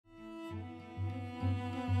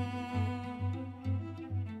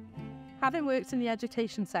Having worked in the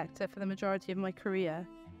education sector for the majority of my career,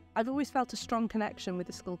 I've always felt a strong connection with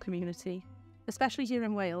the school community, especially here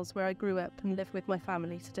in Wales, where I grew up and live with my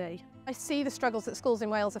family today. I see the struggles that schools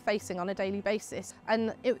in Wales are facing on a daily basis,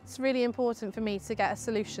 and it's really important for me to get a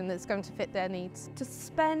solution that's going to fit their needs. To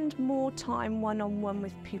spend more time one-on-one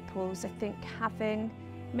with pupils, I think having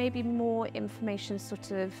maybe more information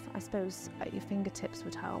at your fingertips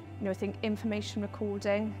would help. I think information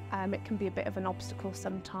recording, it can be a bit of an obstacle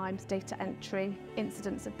sometimes, data entry,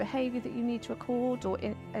 incidents of behaviour that you need to record or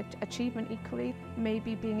achievement equally.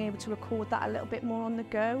 Maybe being able to record that a little bit more on the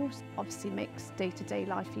go obviously makes day-to-day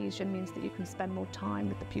life easier and means that you can spend more time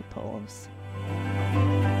with the pupils.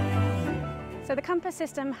 So the Compass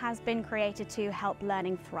system has been created to help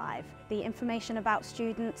learning thrive. The information about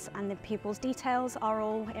students and the pupils' details are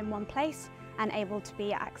all in one place and able to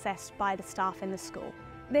be accessed by the staff in the school.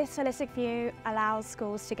 This holistic view allows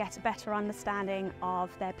schools to get a better understanding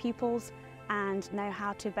of their pupils and know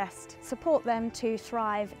how to best support them to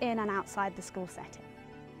thrive in and outside the school setting.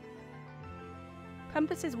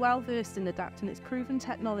 Compass is well versed in adapting its proven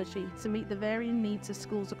technology to meet the varying needs of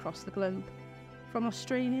schools across the globe. From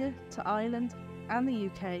Australia to Ireland and the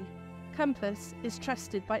UK, Compass is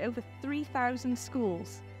trusted by over 3,000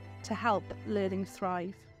 schools to help learning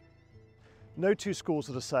thrive. No two schools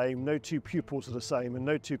are the same, no two pupils are the same, and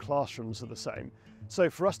no two classrooms are the same. So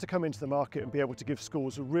for us to come into the market and be able to give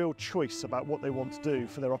schools a real choice about what they want to do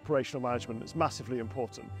for their operational management is massively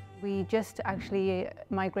important. We just actually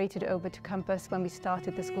migrated over to Compass when we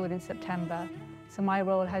started the school in September. So my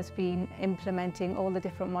role has been implementing all the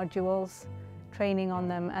different modules, training on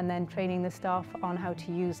them, and then training the staff on how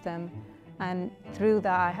to use them. And through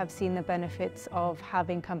that I have seen the benefits of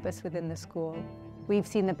having Compass within the school. We've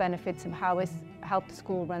seen the benefits of how it's helped the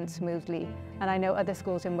school run smoothly, and I know other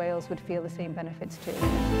schools in Wales would feel the same benefits too.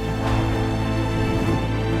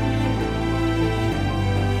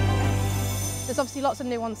 There's obviously lots of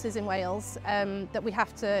nuances in Wales that we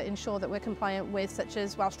have to ensure that we're compliant with, such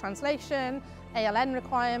as Welsh translation, ALN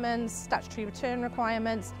requirements, statutory return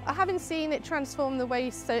requirements. Having seen it transform the way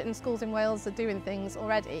certain schools in Wales are doing things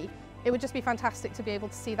already, it would just be fantastic to be able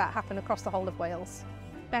to see that happen across the whole of Wales.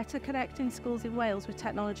 Better connecting schools in Wales with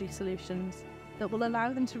technology solutions that will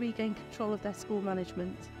allow them to regain control of their school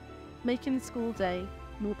management, making the school day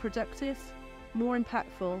more productive, more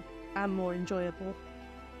impactful and more enjoyable.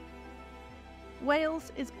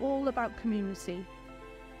 Wales is all about community.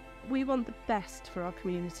 We want the best for our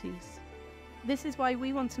communities. This is why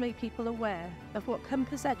we want to make people aware of what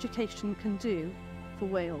Compass Education can do for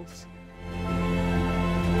Wales.